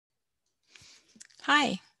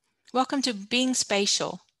Hi, welcome to Being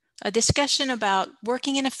Spatial, a discussion about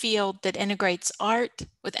working in a field that integrates art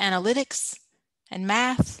with analytics and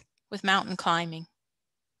math with mountain climbing.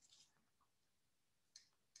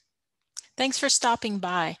 Thanks for stopping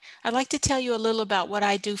by. I'd like to tell you a little about what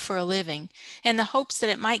I do for a living in the hopes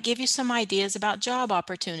that it might give you some ideas about job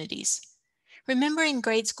opportunities. Remember in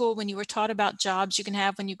grade school when you were taught about jobs you can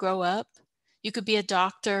have when you grow up? You could be a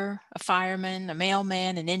doctor, a fireman, a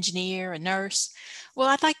mailman, an engineer, a nurse. Well,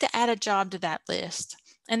 I'd like to add a job to that list.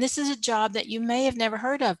 And this is a job that you may have never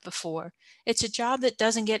heard of before. It's a job that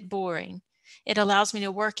doesn't get boring. It allows me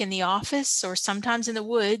to work in the office or sometimes in the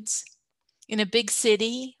woods, in a big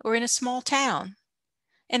city or in a small town.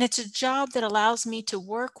 And it's a job that allows me to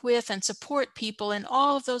work with and support people in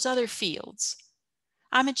all of those other fields.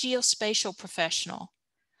 I'm a geospatial professional.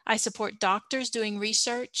 I support doctors doing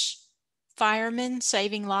research, firemen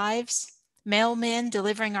saving lives, mailmen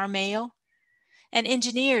delivering our mail, and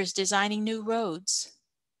engineers designing new roads.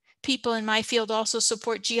 People in my field also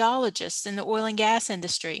support geologists in the oil and gas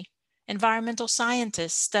industry, environmental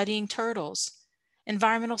scientists studying turtles,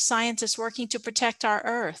 environmental scientists working to protect our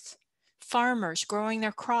earth, farmers growing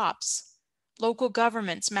their crops, local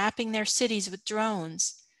governments mapping their cities with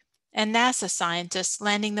drones, and NASA scientists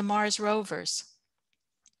landing the Mars rovers.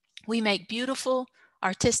 We make beautiful,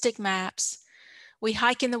 artistic maps. We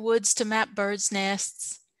hike in the woods to map birds'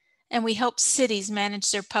 nests, and we help cities manage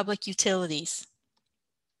their public utilities.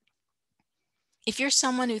 If you're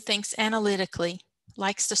someone who thinks analytically,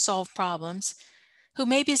 likes to solve problems, who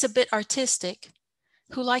maybe is a bit artistic,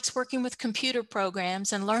 who likes working with computer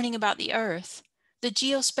programs and learning about the Earth, the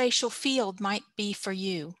geospatial field might be for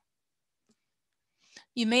you.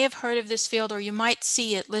 You may have heard of this field, or you might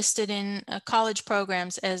see it listed in college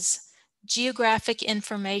programs as Geographic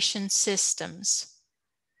Information Systems.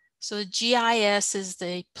 So GIS is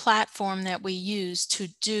the platform that we use to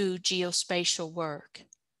do geospatial work.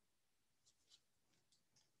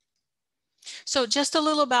 So just a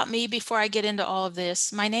little about me before I get into all of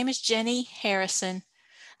this. My name is Jenny Harrison.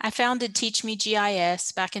 I founded Teach Me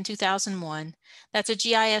GIS back in 2001. That's a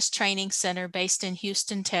GIS training center based in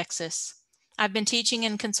Houston, Texas. I've been teaching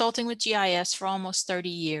and consulting with GIS for almost 30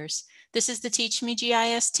 years. This is the Teach Me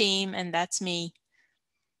GIS team, and that's me.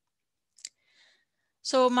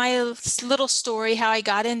 So my little story, how I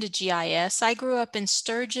got into GIS, I grew up in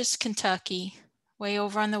Sturgis, Kentucky, way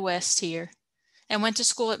over on the west here, and went to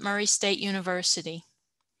school at Murray State University.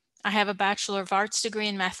 I have a Bachelor of Arts degree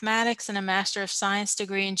in mathematics and a Master of Science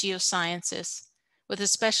degree in geosciences, with a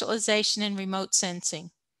specialization in remote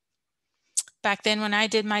sensing. Back then when I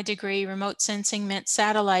did my degree, remote sensing meant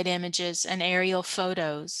satellite images and aerial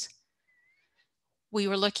photos. We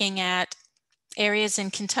were looking at areas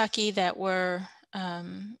in Kentucky that were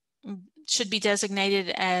should be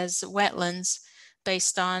designated as wetlands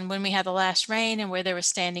based on when we had the last rain and where there was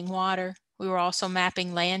standing water. We were also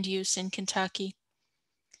mapping land use in Kentucky.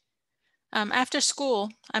 After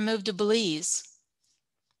school, I moved to Belize.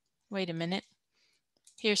 Wait a minute.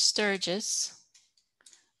 Here's Sturgis,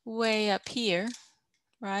 way up here,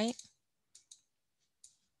 right?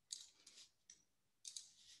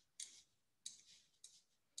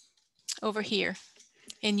 Over here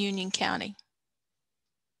in Union County.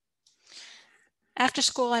 After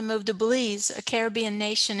school, I moved to Belize, a Caribbean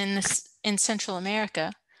nation in Central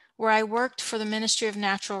America, where I worked for the Ministry of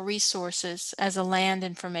Natural Resources as a land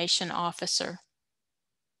information officer.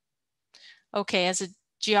 Okay, as a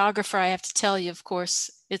geographer, I have to tell you, of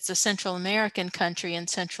course, it's a Central American country in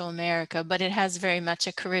Central America, but it has very much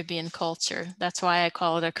a Caribbean culture. That's why I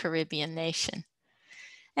call it a Caribbean nation.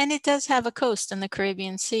 And it does have a coast in the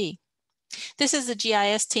Caribbean Sea. This is the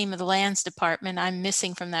GIS team of the Lands Department. I'm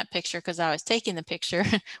missing from that picture because I was taking the picture.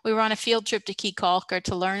 We were on a field trip to Key Calker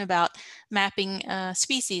to learn about mapping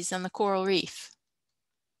species on the coral reef.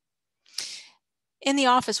 In the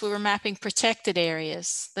office, we were mapping protected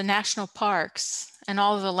areas, the national parks, and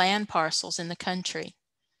all of the land parcels in the country.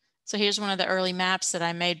 So here's one of the early maps that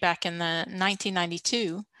I made back in the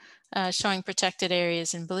 1992 showing protected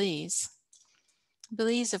areas in Belize.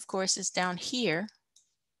 Belize, of course, is down here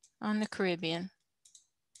on the Caribbean.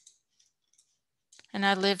 And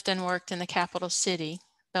I lived and worked in the capital city,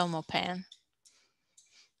 Belmopan.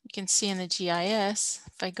 You can see in the GIS,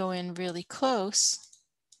 if I go in really close,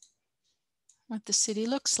 what the city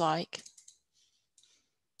looks like.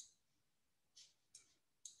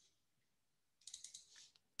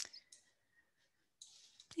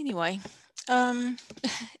 Anyway, at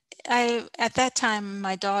that time,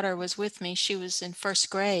 my daughter was with me. She was in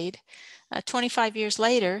first grade. 25 years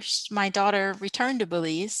later, my daughter returned to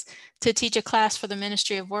Belize to teach a class for the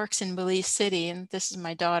Ministry of Works in Belize City. And this is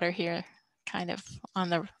my daughter here kind of on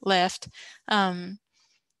the left,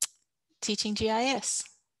 teaching GIS.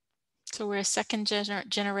 So we're a second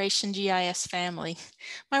generation GIS family.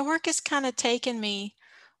 My work has kind of taken me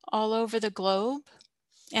all over the globe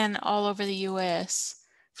and all over the US,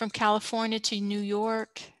 from California to New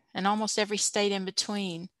York and almost every state in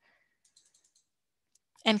between,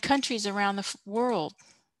 and countries around the world.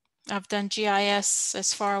 I've done GIS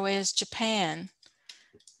as far away as Japan,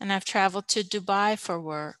 and I've traveled to Dubai for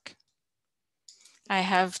work. I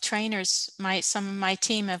have trainers, some of my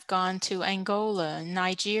team have gone to Angola,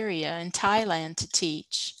 Nigeria, and Thailand to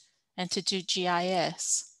teach and to do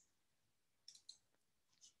GIS.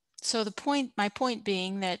 So my point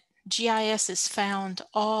being that GIS is found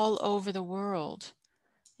all over the world,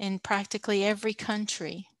 in practically every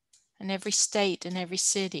country and every state and every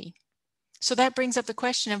city. So that brings up the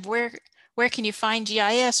question of where can you find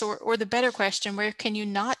GIS, or the better question, where can you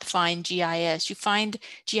not find GIS? You find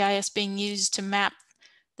GIS being used to map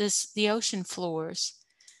the ocean floors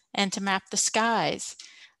and to map the skies.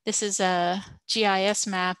 This is a GIS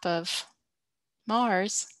map of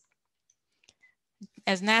Mars,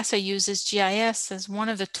 as NASA uses GIS as one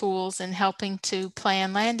of the tools in helping to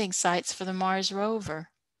plan landing sites for the Mars rover.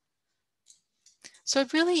 So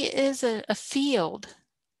it really is a field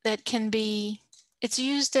that can be, it's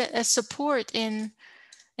used as support in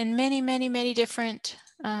many, many, many different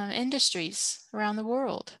industries around the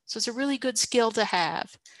world. So it's a really good skill to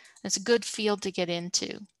have. It's a good field to get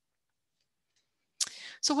into.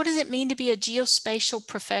 So what does it mean to be a geospatial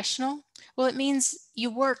professional? Well, it means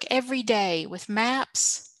you work every day with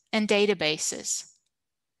maps and databases.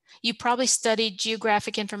 You probably studied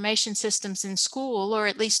geographic information systems in school, or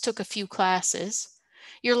at least took a few classes.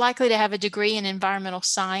 You're likely to have a degree in environmental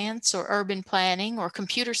science or urban planning or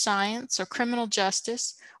computer science or criminal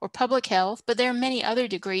justice or public health, but there are many other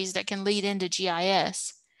degrees that can lead into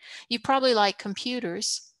GIS. You probably like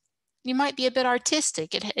computers. You might be a bit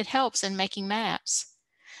artistic. It helps in making maps.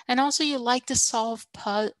 And also you like to solve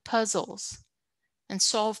puzzles and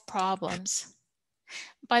solve problems.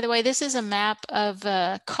 By the way, this is a map of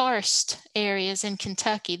karst areas in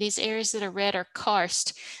Kentucky. These areas that are red are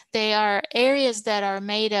karst. They are areas that are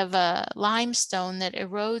made of limestone that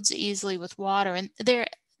erodes easily with water. And they're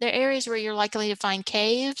areas where you're likely to find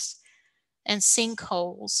caves and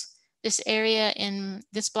sinkholes. This area in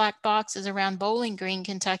this black box is around Bowling Green,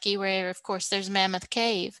 Kentucky, where of course there's Mammoth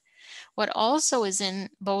Cave. What also is in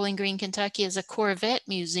Bowling Green, Kentucky is a Corvette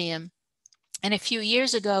museum. And a few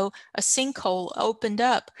years ago, a sinkhole opened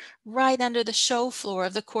up right under the show floor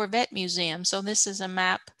of the Corvette Museum. So this is a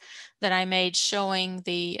map that I made showing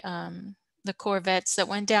the Corvettes that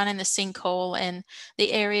went down in the sinkhole, and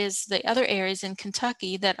the other areas in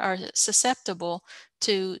Kentucky that are susceptible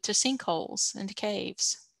to sinkholes and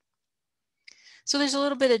caves. So there's a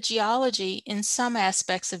little bit of geology in some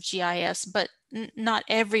aspects of GIS, but not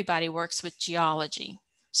everybody works with geology.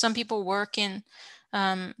 Some people work in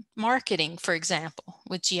marketing, for example,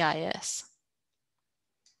 with GIS.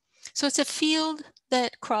 So it's a field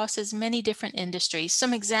that crosses many different industries.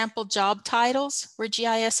 Some example job titles where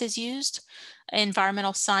GIS is used: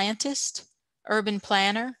 environmental scientist, urban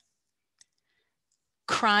planner,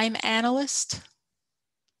 crime analyst,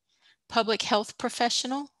 public health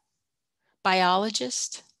professional,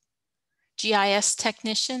 biologist, GIS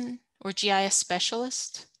technician or GIS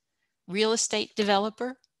specialist, real estate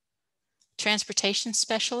developer, transportation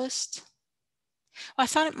specialist. Well, I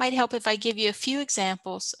thought it might help if I give you a few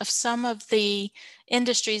examples of some of the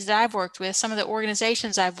industries that I've worked with, some of the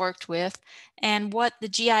organizations I've worked with, and what the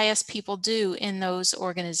GIS people do in those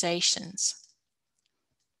organizations.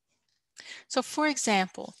 So for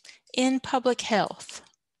example, in public health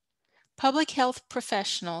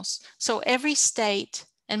professionals, so every state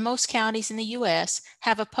and most counties in the US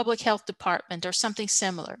have a public health department or something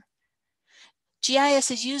similar. GIS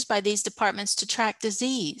is used by these departments to track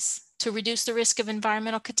disease, to reduce the risk of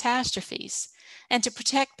environmental catastrophes, and to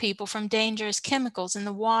protect people from dangerous chemicals in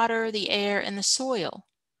the water, the air, and the soil.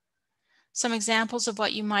 Some examples of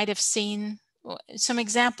what you might have seen, some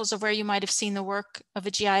examples of where you might have seen the work of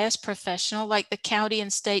a GIS professional, like the county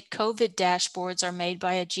and state COVID dashboards are made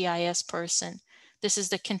by a GIS person. This is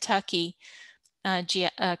the Kentucky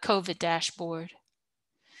COVID dashboard.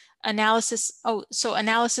 Analysis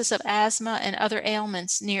of asthma and other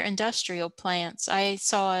ailments near industrial plants. I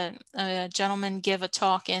saw a gentleman give a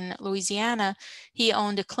talk in Louisiana. He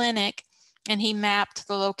owned a clinic, and he mapped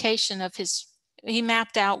the location of he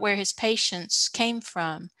mapped out where his patients came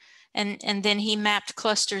from. And then he mapped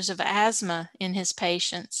clusters of asthma in his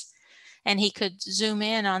patients. and he could zoom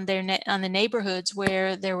in on on the neighborhoods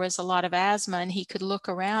where there was a lot of asthma, and he could look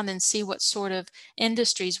around and see what sort of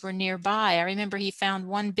industries were nearby. I remember he found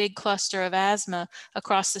one big cluster of asthma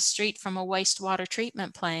across the street from a wastewater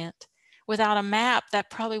treatment plant. Without a map,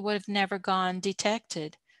 that probably would have never gone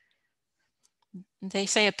detected. They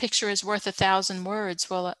say a picture is worth 1,000 words.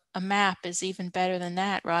 Well, a map is even better than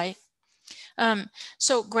that, right?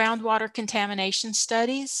 So groundwater contamination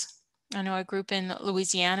studies. I know a group in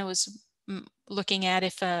Louisiana was looking at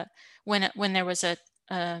if when there was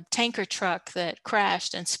a tanker truck that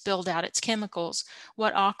crashed and spilled out its chemicals,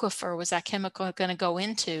 what aquifer was that chemical going to go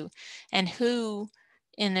into, and who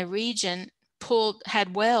in the region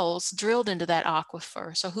had wells drilled into that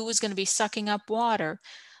aquifer. So who was going to be sucking up water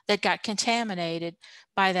that got contaminated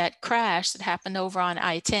by that crash that happened over on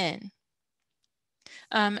I-10.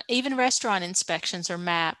 Even restaurant inspections are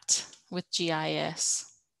mapped with GIS.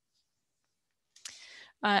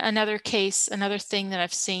 Another thing that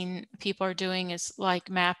I've seen people are doing is like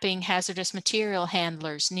mapping hazardous material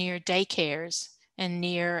handlers near daycares and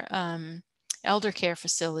near elder care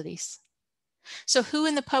facilities. So who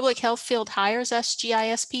in the public health field hires us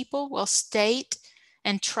GIS people? Well, state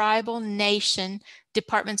and tribal nation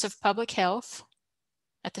departments of public health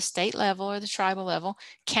at the state level or the tribal level.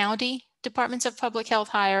 County departments of public health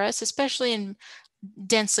hire us, especially in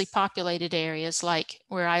densely populated areas like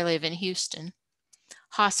where I live in Houston.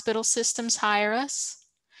 Hospital systems hire us.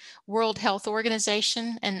 World Health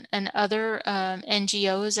Organization and other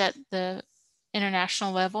NGOs at the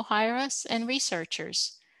international level hire us, and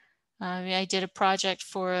researchers. I did a project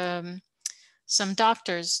for some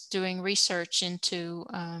doctors doing research into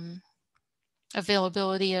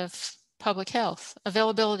availability of public health,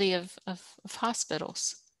 availability of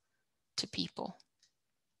hospitals to people.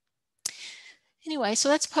 Anyway, so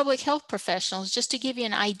that's public health professionals, just to give you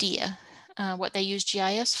an idea what they use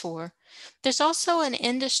GIS for. There's also an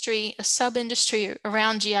industry, a sub-industry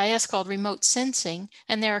around GIS called remote sensing,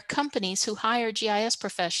 and there are companies who hire GIS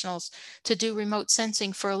professionals to do remote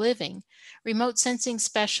sensing for a living. Remote sensing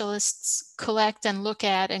specialists collect and look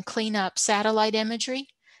at and clean up satellite imagery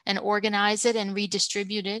and organize it and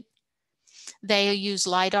redistribute it. They use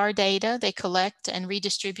LiDAR data. They collect and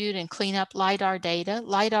redistribute and clean up LiDAR data.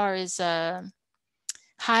 LiDAR is a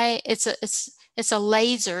it's a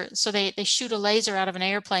laser. So they shoot a laser out of an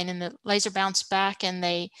airplane, and the laser bounces back, and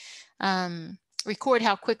they record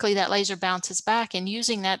how quickly that laser bounces back. And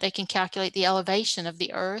using that, they can calculate the elevation of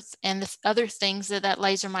the Earth and the other things that that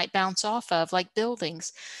laser might bounce off of, like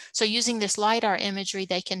buildings. So using this LiDAR imagery,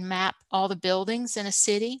 they can map all the buildings in a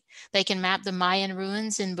city. They can map the Mayan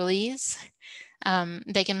ruins in Belize.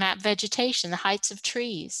 They can map vegetation, the heights of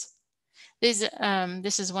trees.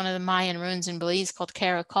 This is one of the Mayan ruins in Belize called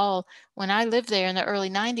Caracol. When I lived there in the early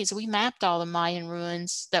 90s, we mapped all the Mayan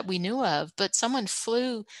ruins that we knew of, but someone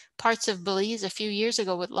flew parts of Belize a few years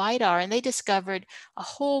ago with LiDAR, and they discovered a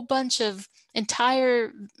whole bunch of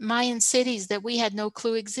entire Mayan cities that we had no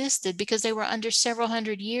clue existed because they were under several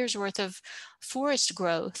hundred years worth of forest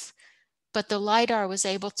growth. But the LiDAR was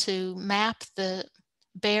able to map the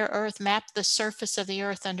bare earth, map the surface of the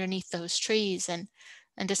earth underneath those trees, and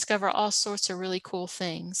discover all sorts of really cool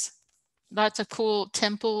things. Lots of cool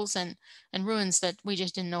temples and ruins that we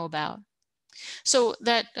just didn't know about. So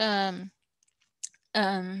that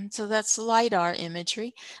so that's LiDAR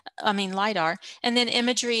imagery. LiDAR. And then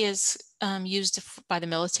imagery is used by the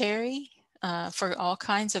military for all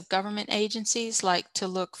kinds of government agencies, like to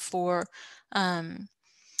look for any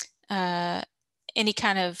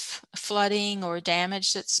kind of flooding or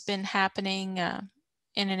damage that's been happening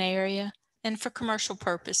in an area. And for commercial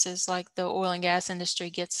purposes, like the oil and gas industry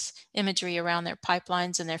gets imagery around their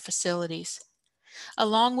pipelines and their facilities.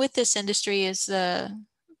 Along with this industry is the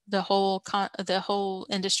whole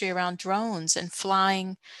industry around drones and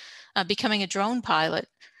flying, becoming a drone pilot.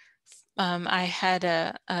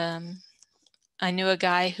 I knew a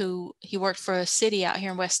guy who he worked for a city out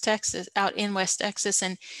in West Texas,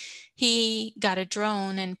 and he got a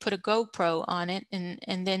drone and put a GoPro on it,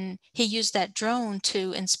 and then he used that drone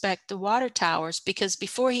to inspect the water towers, because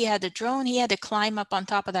before he had the drone, he had to climb up on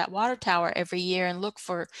top of that water tower every year and look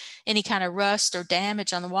for any kind of rust or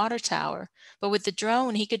damage on the water tower. But with the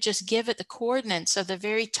drone, he could just give it the coordinates of the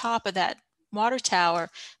very top of that water tower,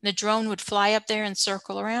 and the drone would fly up there and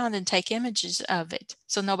circle around and take images of it.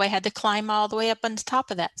 So nobody had to climb all the way up on the top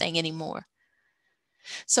of that thing anymore.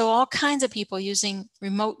 So all kinds of people using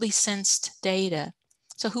remotely sensed data.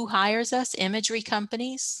 So who hires us? Imagery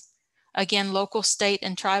companies. Again, local, state,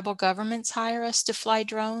 and tribal governments hire us to fly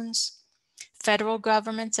drones. Federal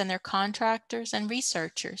governments and their contractors, and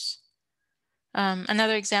researchers.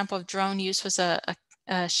 Another example of drone use was a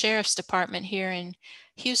sheriff's department here in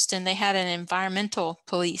Houston, they had an environmental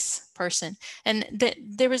police person, and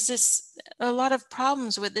there was a lot of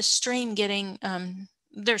problems with this stream getting,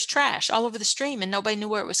 there's trash all over the stream and nobody knew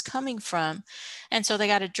where it was coming from. And so they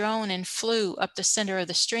got a drone and flew up the center of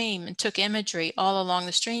the stream and took imagery all along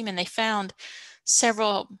the stream, and they found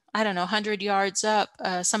several, I don't know, 100 yards up,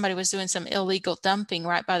 somebody was doing some illegal dumping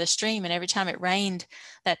right by the stream, and every time it rained,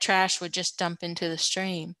 that trash would just dump into the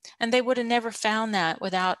stream. And they would have never found that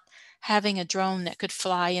without having a drone that could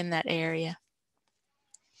fly in that area.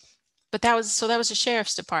 But that was the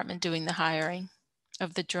sheriff's department doing the hiring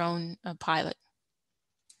of the drone pilot.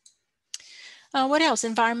 What else?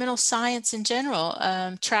 Environmental science in general,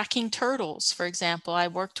 tracking turtles, for example. I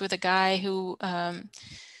worked with a guy who,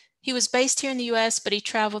 he was based here in the US, but he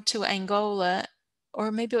traveled to Angola,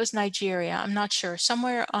 or maybe it was Nigeria, I'm not sure,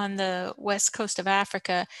 somewhere on the west coast of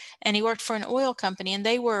Africa, and he worked for an oil company, and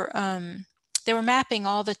they were mapping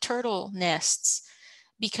all the turtle nests,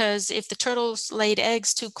 because if the turtles laid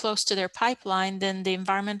eggs too close to their pipeline, then the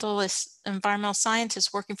environmental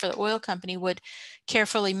scientists working for the oil company would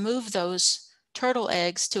carefully move those turtle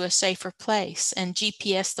eggs to a safer place and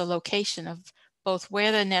GPS the location of both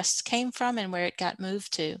where the nests came from and where it got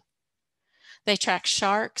moved to. They track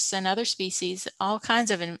sharks and other species, all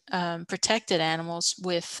kinds of protected animals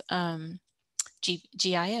with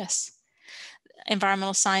GIS.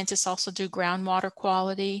 Environmental scientists also do groundwater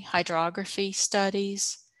quality, hydrography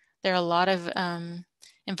studies. There are a lot of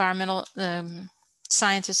environmental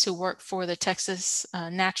scientists who work for the Texas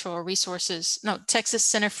Texas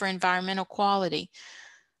Center for Environmental Quality.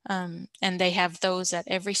 And they have those at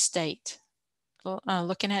every state,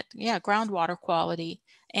 looking at, groundwater quality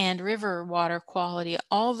and river water quality,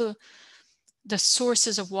 all the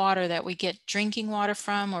sources of water that we get drinking water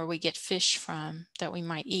from or we get fish from that we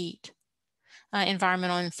might eat.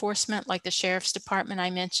 Environmental enforcement, like the sheriff's department I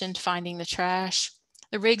mentioned, finding the trash.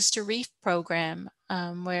 The Rigs to Reef program,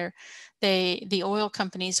 where the oil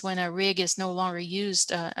companies, when a rig is no longer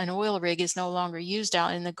used, an oil rig is no longer used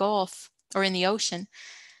out in the Gulf or in the ocean,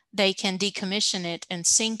 they can decommission it and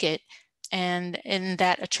sink it, and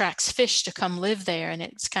that attracts fish to come live there, and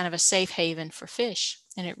it's kind of a safe haven for fish,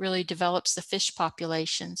 and it really develops the fish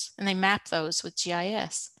populations, and they map those with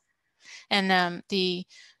GIS. And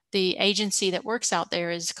the agency that works out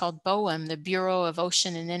there is called BOEM, the Bureau of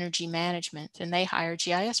Ocean and Energy Management, and they hire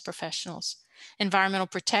GIS professionals. Environmental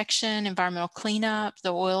protection, environmental cleanup,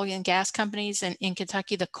 the oil and gas companies, and in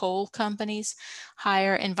Kentucky, the coal companies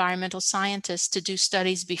hire environmental scientists to do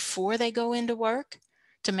studies before they go into work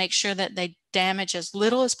to make sure that they damage as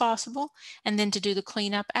little as possible, and then to do the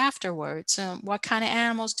cleanup afterwards. What kind of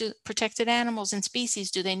animals, protected animals and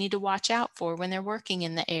species do they need to watch out for when they're working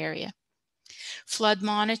in the area? Flood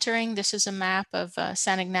monitoring. This is a map of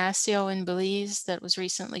San Ignacio in Belize that was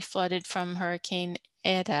recently flooded from Hurricane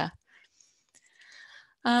Eta.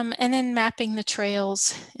 And then mapping the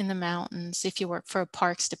trails in the mountains. If you work for a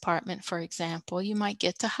parks department, for example, you might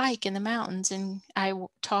get to hike in the mountains. And I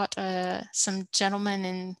taught some gentlemen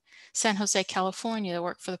in San Jose, California that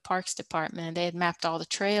worked for the parks department, and they had mapped all the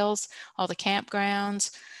trails, all the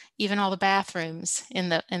campgrounds, even all the bathrooms in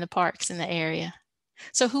the parks in the area.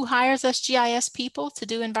 So who hires us GIS people to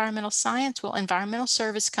do environmental science? Well, environmental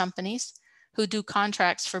service companies who do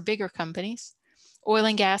contracts for bigger companies. Oil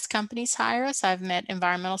and gas companies hire us. I've met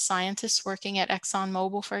environmental scientists working at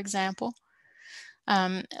ExxonMobil, for example.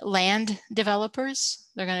 Land developers,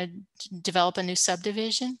 they're going to develop a new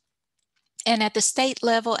subdivision. And at the state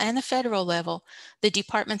level and the federal level, the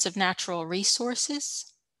Departments of Natural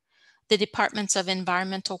Resources, the Departments of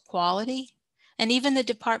Environmental Quality, and even the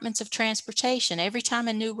Departments of Transportation. Every time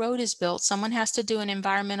a new road is built, someone has to do an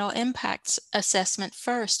environmental impacts assessment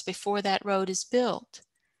first before that road is built.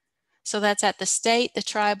 So that's at the state, the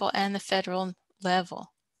tribal, and the federal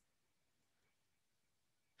level.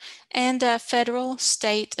 And federal,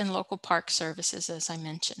 state, and local park services, as I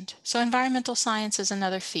mentioned. So environmental science is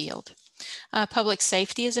another field. Public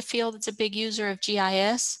safety is a field that's a big user of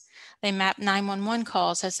GIS. They map 911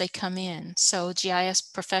 calls as they come in. So GIS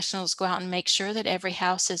professionals go out and make sure that every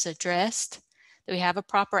house is addressed, that we have a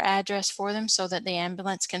proper address for them so that the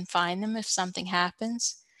ambulance can find them if something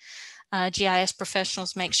happens. GIS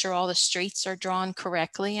professionals make sure all the streets are drawn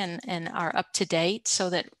correctly and are up to date so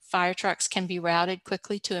that fire trucks can be routed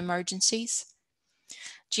quickly to emergencies.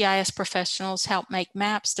 GIS professionals help make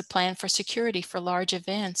maps to plan for security for large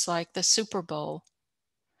events like the Super Bowl.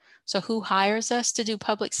 So who hires us to do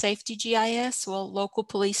public safety GIS? Well, local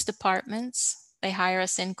police departments. They hire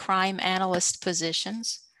us in crime analyst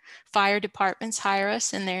positions. Fire departments hire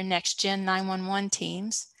us in their next gen 911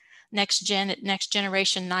 teams. next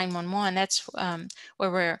generation 911. That's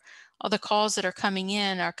where all the calls that are coming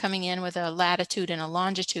in with a latitude and a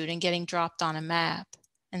longitude and getting dropped on a map.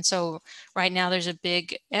 And so right now there's a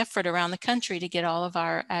big effort around the country to get all of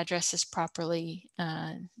our addresses properly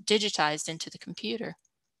digitized into the computer.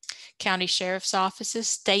 County sheriff's offices,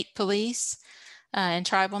 state police, and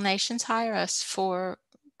tribal nations hire us for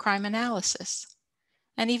crime analysis.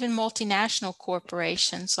 And even multinational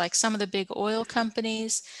corporations, like some of the big oil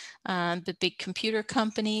companies, the big computer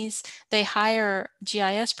companies, they hire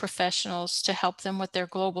GIS professionals to help them with their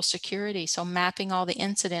global security. So mapping all the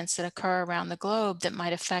incidents that occur around the globe that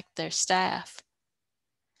might affect their staff.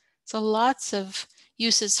 So lots of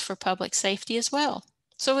uses for public safety as well.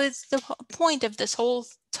 So it's the point of this whole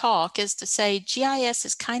talk is to say GIS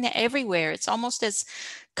is kind of everywhere. It's almost as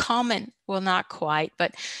common, well, not quite,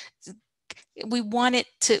 but we want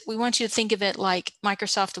you to think of it like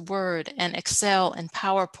Microsoft Word and Excel and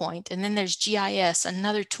PowerPoint. And then there's GIS,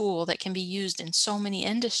 another tool that can be used in so many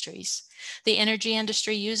industries. The energy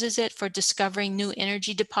industry uses it for discovering new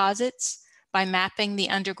energy deposits by mapping the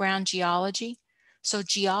underground geology. So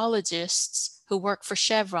geologists who work for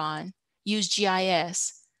Chevron use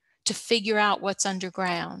GIS to figure out what's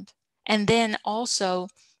underground. And then also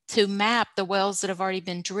to map the wells that have already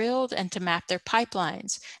been drilled and to map their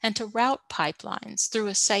pipelines and to route pipelines through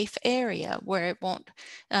a safe area where it won't,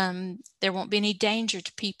 there won't be any danger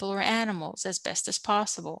to people or animals as best as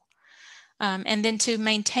possible. And then to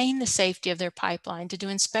maintain the safety of their pipeline, to do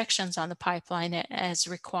inspections on the pipeline as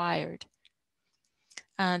required.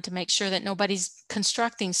 To make sure that nobody's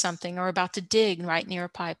constructing something or about to dig right near a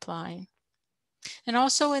pipeline. And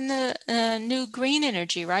also in the new green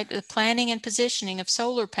energy, right? The planning and positioning of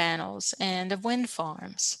solar panels and of wind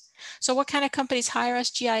farms. So what kind of companies hire us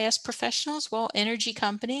GIS professionals? Well, energy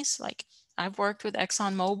companies, like I've worked with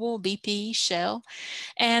ExxonMobil, BP, Shell,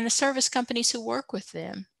 and the service companies who work with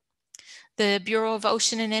them. The Bureau of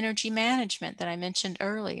Ocean and Energy Management that I mentioned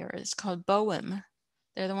earlier is called BOEM.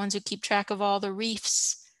 They're the ones who keep track of all the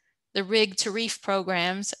reefs, the rig to reef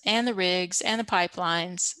programs, and the rigs and the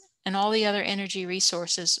pipelines, and all the other energy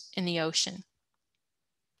resources in the ocean.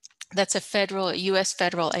 That's a U.S.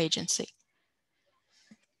 federal agency.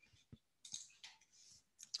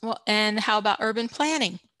 Well, and how about urban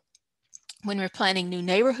planning? When we're planning new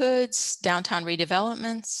neighborhoods, downtown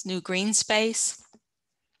redevelopments, new green space,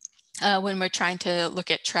 when we're trying to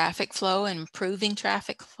look at traffic flow and improving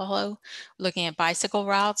traffic flow, looking at bicycle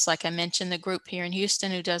routes, like I mentioned, the group here in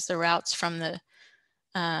Houston who does the routes from the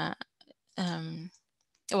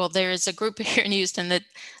well, there is a group here in Houston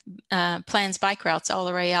that plans bike routes all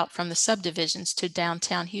the way out from the subdivisions to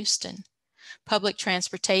downtown Houston. Public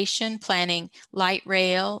transportation, planning light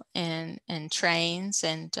rail and trains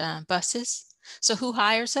and buses. So who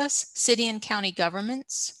hires us? City and county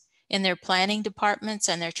governments in their planning departments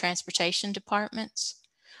and their transportation departments,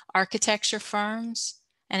 architecture firms,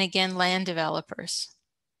 and again, land developers.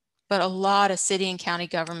 But a lot of city and county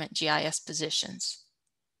government GIS positions.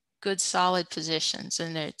 Good solid positions,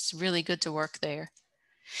 and it's really good to work there.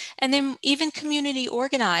 And then even community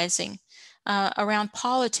organizing around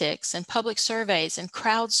politics and public surveys and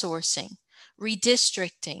crowdsourcing,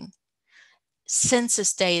 redistricting,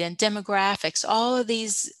 census data and demographics, all of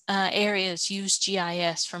these areas use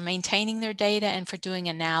GIS for maintaining their data and for doing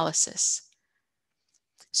analysis.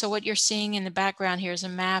 So what you're seeing in the background here is a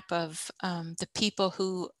map of the people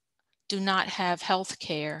who do not have health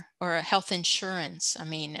care or health insurance,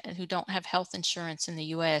 who don't have health insurance in the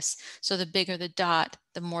US. So the bigger the dot,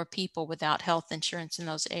 the more people without health insurance in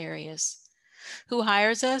those areas. Who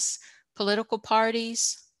hires us? Political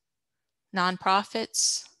parties,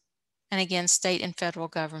 nonprofits, and again, state and federal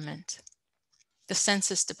government. The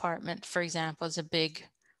Census Department, for example, is a big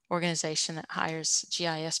organization that hires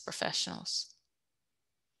GIS professionals.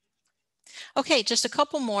 Okay, just a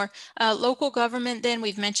couple more. Local government, then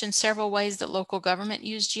we've mentioned several ways that local government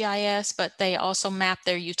use GIS, but they also map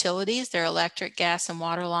their utilities, their electric, gas, and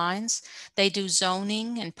water lines. They do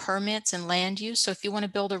zoning and permits and land use. So if you want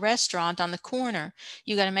to build a restaurant on the corner,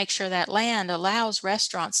 you got to make sure that land allows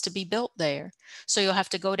restaurants to be built there. So you'll have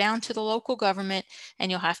to go down to the local government and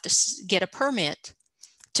you'll have to get a permit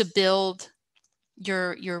to build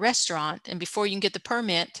your restaurant. And before you can get the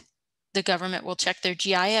permit, the government will check their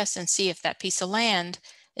GIS and see if that piece of land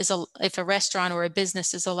if a restaurant or a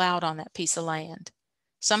business is allowed on that piece of land.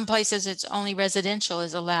 Some places it's only residential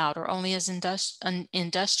is allowed or only as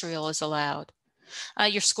industrial is allowed.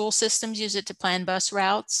 Your school systems use it to plan bus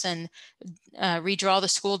routes and redraw the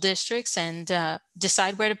school districts and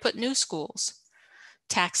decide where to put new schools.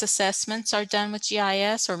 Tax assessments are done with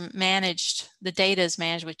GIS or managed. The data is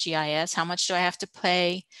managed with GIS. How much do I have to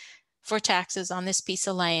pay for taxes on this piece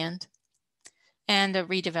of land and a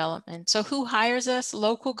redevelopment. So who hires us?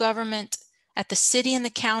 Local government at the city and the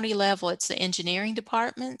county level. It's the engineering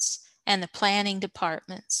departments and the planning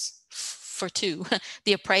departments for two.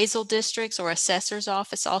 The appraisal districts or assessor's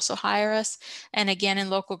office also hire us. And again, in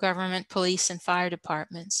local government, police and fire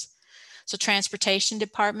departments. So transportation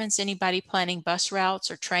departments, anybody planning bus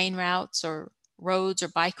routes or train routes or roads or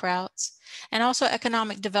bike routes. And also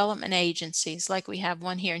economic development agencies, like we have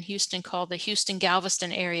one here in Houston called the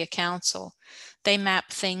Houston-Galveston Area Council. They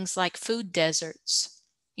map things like food deserts.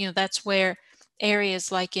 You know, that's where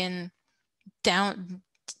areas like in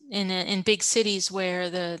big cities where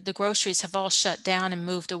the groceries have all shut down and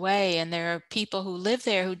moved away, and there are people who live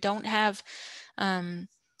there who don't have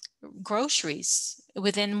groceries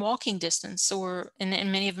within walking distance,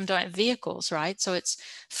 and many of them don't have vehicles, right? So it's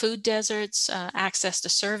food deserts, access to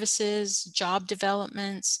services, job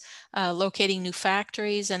developments, locating new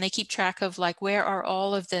factories, and they keep track of like where are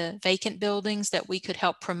all of the vacant buildings that we could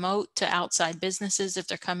help promote to outside businesses if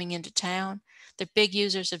they're coming into town. They're big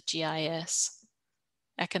users of GIS,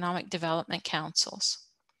 economic development councils.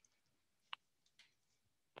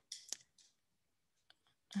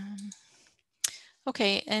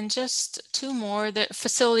 Okay, and just two more. The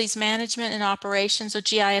facilities management and operations. So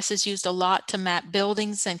GIS is used a lot to map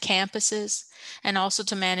buildings and campuses, and also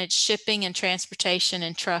to manage shipping and transportation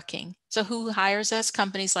and trucking. So who hires us?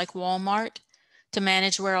 Companies like Walmart to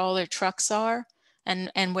manage where all their trucks are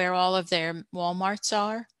and where all of their Walmarts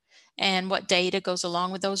are, and what data goes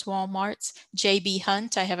along with those Walmarts. JB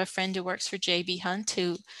Hunt, I have a friend who works for JB Hunt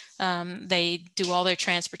who they do all their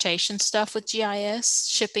transportation stuff with GIS,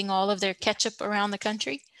 shipping all of their ketchup around the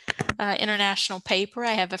country. International Paper,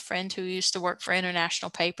 I have a friend who used to work for International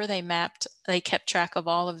Paper. They kept track of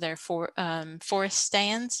all of their forest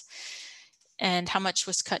stands and how much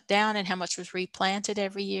was cut down and how much was replanted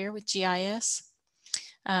every year with GIS.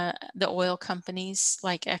 The oil companies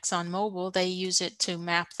like ExxonMobil, they use it to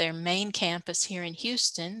map their main campus here in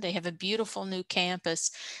Houston. They have a beautiful new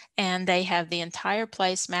campus, and they have the entire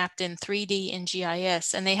place mapped in 3D in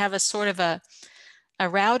GIS. And they have a sort of a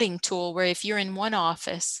routing tool where if you're in one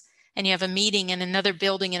office and you have a meeting in another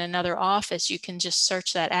building in another office, you can just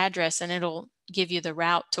search that address and it'll give you the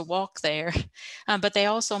route to walk there. But they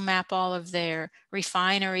also map all of their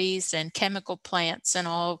refineries and chemical plants and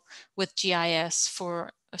all with GIS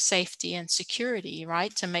for safety and security,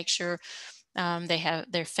 right? To make sure they have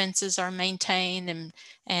their fences are maintained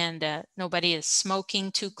and nobody is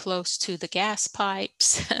smoking too close to the gas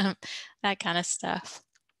pipes, that kind of stuff.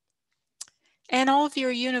 And all of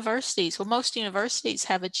your universities, well, most universities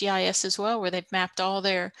have a GIS as well, where they've mapped all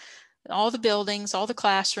the buildings, all the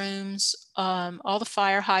classrooms, all the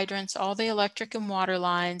fire hydrants, all the electric and water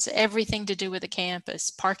lines, everything to do with the campus,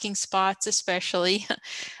 parking spots especially,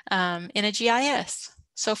 in a GIS.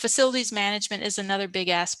 So facilities management is another big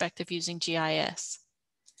aspect of using GIS.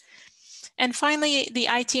 And finally, the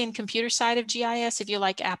IT and computer side of GIS, if you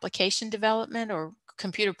like application development or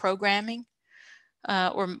computer programming,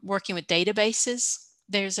 or working with databases,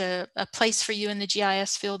 there's a place for you in the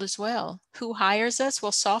GIS field as well. Who hires us?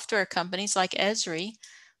 Well, software companies like Esri.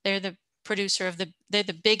 They're the producer of they're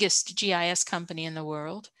the biggest GIS company in the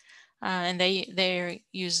world. And they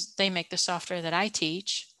make the software that I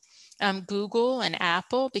teach. Google and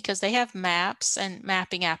Apple, because they have maps and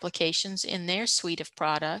mapping applications in their suite of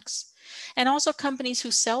products. And also companies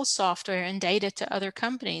who sell software and data to other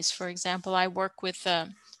companies. For example, I work with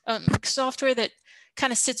software that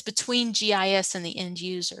kind of sits between GIS and the end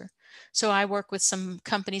user. So I work with some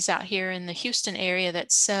companies out here in the Houston area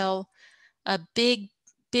that sell a big,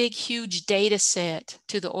 huge data set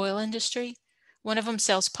to the oil industry. One of them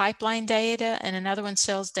sells pipeline data and another one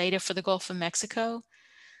sells data for the Gulf of Mexico.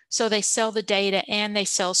 So they sell the data and they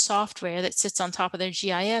sell software that sits on top of their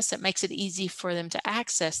GIS that makes it easy for them to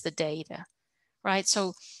access the data, right?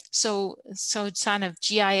 So it's kind of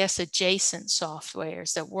GIS adjacent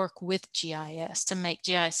softwares that work with GIS to make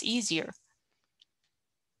GIS easier.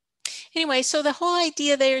 Anyway, so the whole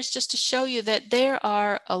idea there is just to show you that there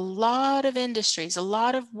are a lot of industries, a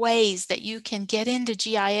lot of ways that you can get into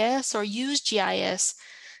GIS or use GIS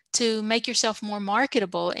to make yourself more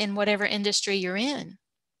marketable in whatever industry you're in.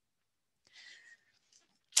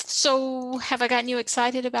 So have I gotten you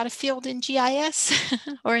excited about a field in GIS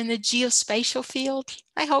or in the geospatial field?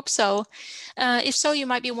 I hope so. If so, you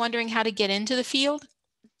might be wondering how to get into the field.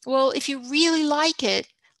 Well, if you really like it,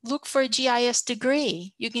 look for a GIS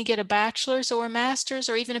degree. You can get a bachelor's or a master's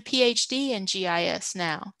or even a PhD in GIS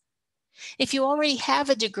now. If you already have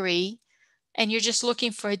a degree, and you're just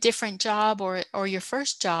looking for a different job or your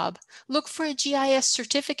first job, look for a GIS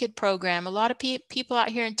certificate program. A lot of people out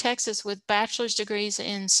here in Texas with bachelor's degrees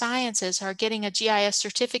in sciences are getting a GIS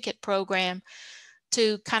certificate program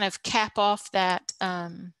to kind of cap off that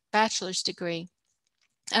bachelor's degree.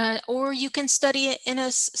 Or you can study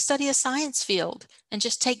a science field and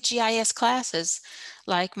just take GIS classes,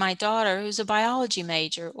 like my daughter, who's a biology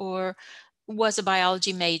major, or was a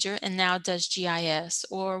biology major and now does GIS,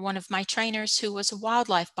 or one of my trainers who was a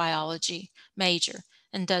wildlife biology major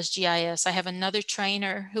and does GIS. I have another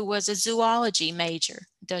trainer who was a zoology major,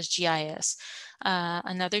 does GIS.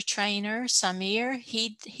 Another trainer, Samir,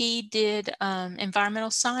 he did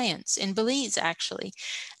environmental science in Belize, actually,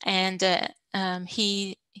 and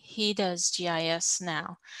he does GIS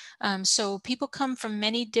now. So people come from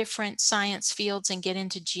many different science fields and get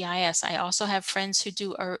into GIS. I also have friends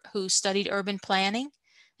who studied urban planning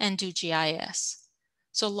and do GIS.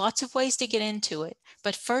 So lots of ways to get into it.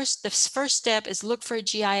 But first, the first step is look for a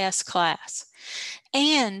GIS class.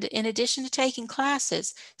 And in addition to taking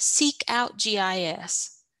classes, seek out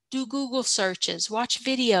GIS. Do Google searches, watch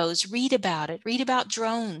videos, read about it, read about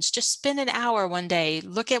drones. Just spend an hour one day,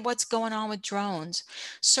 look at what's going on with drones.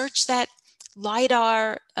 Search that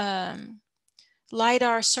LiDAR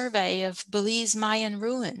survey of Belize Mayan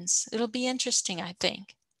ruins. It'll be interesting, I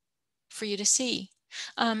think, for you to see.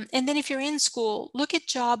 And then if you're in school, look at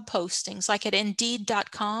job postings like at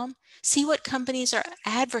Indeed.com. See what companies are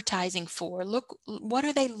advertising for. Look, what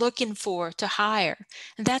are they looking for to hire?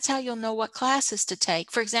 And that's how you'll know what classes to take.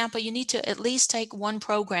 For example, you need to at least take one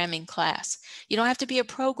programming class. You don't have to be a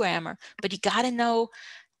programmer, but you got to know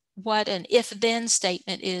what an if-then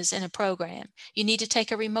statement is in a program. You need to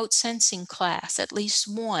take a remote sensing class, at least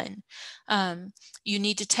one. You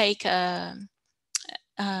need to take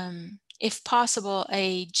if possible,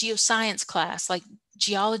 a geoscience class like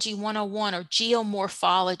Geology 101 or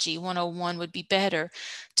Geomorphology 101 would be better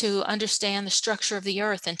to understand the structure of the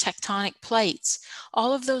earth and tectonic plates.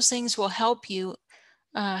 All of those things will help you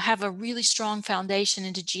have a really strong foundation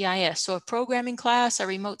into GIS. So a programming class, a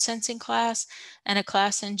remote sensing class, and a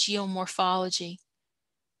class in geomorphology.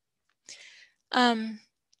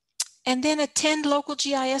 And then attend local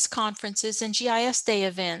GIS conferences and GIS day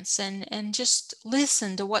events and just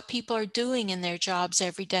listen to what people are doing in their jobs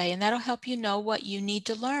every day. And that'll help you know what you need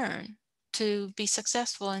to learn to be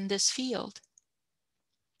successful in this field.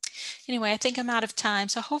 Anyway, I think I'm out of time.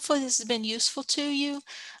 So hopefully this has been useful to you.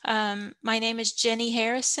 My name is Jenny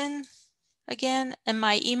Harrison again, and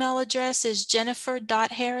my email address is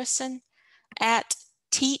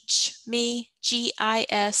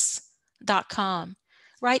jennifer.harrison@teachmegis.com.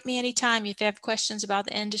 Write me anytime if you have questions about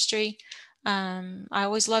the industry. I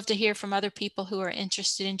always love to hear from other people who are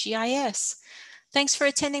interested in GIS. Thanks for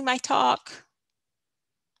attending my talk.